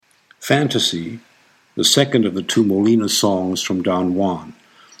Fantasy, the second of the two Molina songs from Don Juan,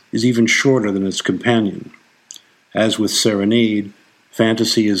 is even shorter than its companion. As with Serenade,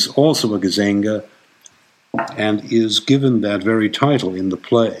 Fantasy is also a gazanga and is given that very title in the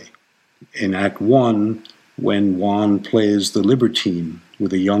play. In Act 1, when Juan plays the libertine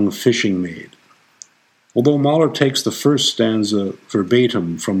with a young fishing maid. Although Mahler takes the first stanza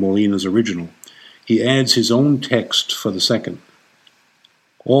verbatim from Molina's original, he adds his own text for the second.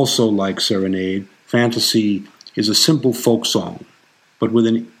 Also like Serenade, Fantasy is a simple folk song, but with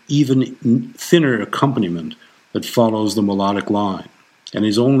an even thinner accompaniment that follows the melodic line, and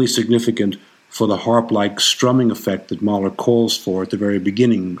is only significant for the harp-like strumming effect that Mahler calls for at the very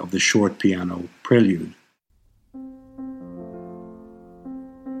beginning of the short piano prelude.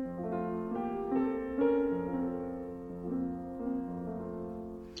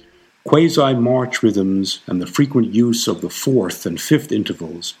 Quasi-march rhythms and the frequent use of the fourth and fifth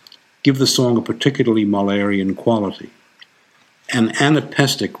intervals give the song a particularly Mahlerian quality. An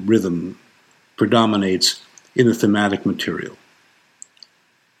anapestic rhythm predominates in the thematic material.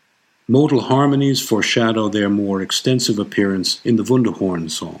 Modal harmonies foreshadow their more extensive appearance in the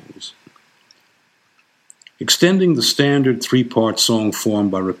Wunderhorn songs. Extending the standard three-part song form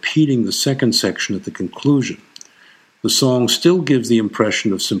by repeating the second section at the conclusion, the song still gives the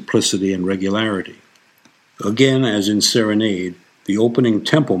impression of simplicity and regularity. Again, as in Serenade, the opening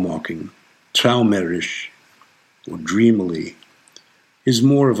tempo marking, traumerisch, or dreamily, is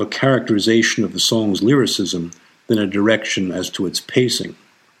more of a characterization of the song's lyricism than a direction as to its pacing.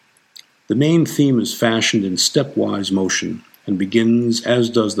 The main theme is fashioned in stepwise motion and begins, as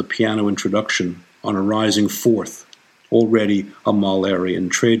does the piano introduction, on a rising fourth, already a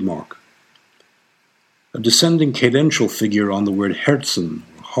Mahlerian trademark. A descending cadential figure on the word Herzen,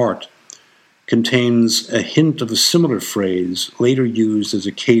 or heart, contains a hint of a similar phrase later used as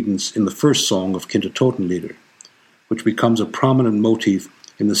a cadence in the first song of Kindertotenlieder, which becomes a prominent motif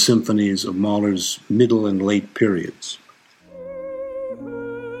in the symphonies of Mahler's middle and late periods.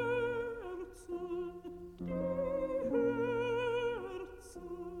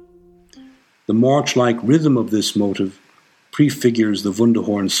 The march-like rhythm of this motive prefigures the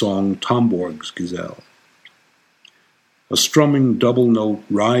Wunderhorn song Tambourgsgesell. A strumming double-note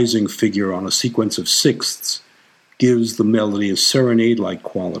rising figure on a sequence of sixths gives the melody a serenade-like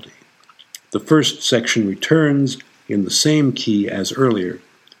quality. The first section returns in the same key as earlier,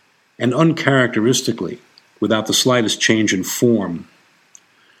 and uncharacteristically, without the slightest change in form.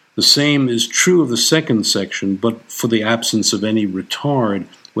 The same is true of the second section, but for the absence of any retard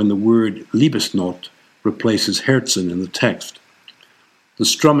when the word Liebesnot replaces Herzen in the text. The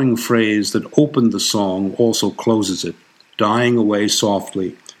strumming phrase that opened the song also closes it, dying away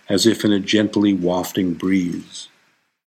softly as if in a gently wafting breeze.